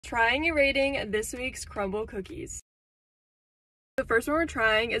Trying and rating this week's Crumbl Cookies. The first one we're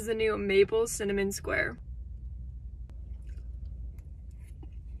trying is the new Maple Cinnamon Square.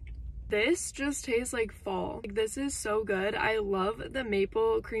 This just tastes like fall. Like, this is so good. I love the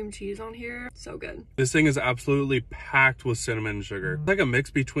maple cream cheese on here. So good. This thing is absolutely packed with cinnamon and sugar. It's like a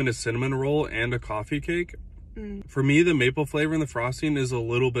mix between a cinnamon roll and a coffee cake. For me, the maple flavor in the frosting is a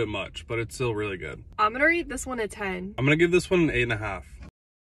little bit much, but it's still really good. I'm gonna rate this one a 10. I'm gonna give this one an 8.5.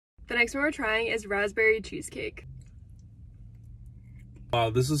 The next one we're trying is raspberry cheesecake. Wow,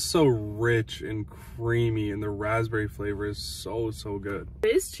 this is so rich and creamy, and the raspberry flavor is so good.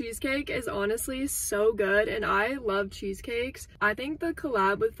 This cheesecake is honestly so good, and I love cheesecakes. I think the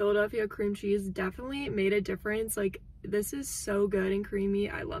collab with Philadelphia cream cheese definitely made a difference. Like, this is so good and creamy.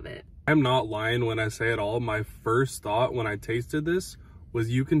 I love it. I'm not lying when I say it all. My first thought when I tasted this was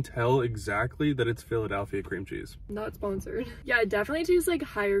you can tell exactly that it's Philadelphia cream cheese. Not sponsored. Yeah, it definitely tastes like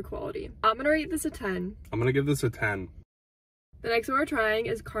higher quality. I'm gonna rate this a 10. I'm gonna give this a 10. The next one we're trying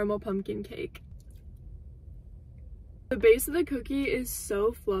is caramel pumpkin cake. The base of the cookie is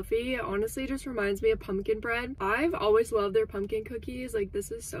so fluffy. It honestly just reminds me of pumpkin bread. I've always loved their pumpkin cookies. Like, this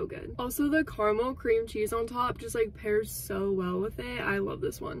is so good. Also, the caramel cream cheese on top just like pairs so well with it. I love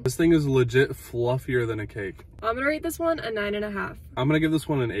this one. This thing is legit fluffier than a cake. I'm gonna rate this one a 9.5. I'm gonna give this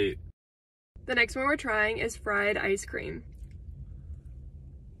one an 8. The next one we're trying is fried ice cream.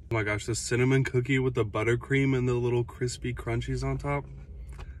 Oh my gosh, the cinnamon cookie with the buttercream and the little crispy crunchies on top.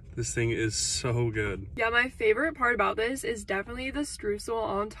 This thing is so good. Yeah, my favorite part about this is definitely the streusel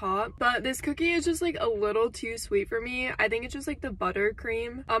on top, but this cookie is just like a little too sweet for me. I think it's just like the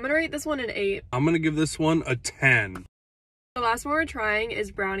buttercream. I'm gonna rate this one an 8. I'm gonna give this one a 10. The last one we're trying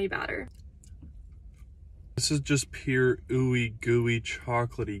is brownie batter. This is just pure ooey gooey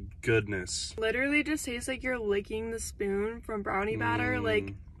chocolatey goodness. Literally just tastes like you're licking the spoon from brownie batter.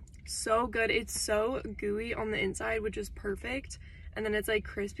 Like, so good. It's so gooey on the inside, which is perfect, and then it's like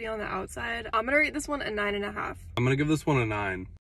crispy on the outside. I'm gonna rate this one a 9.5. I'm gonna give this one a 9.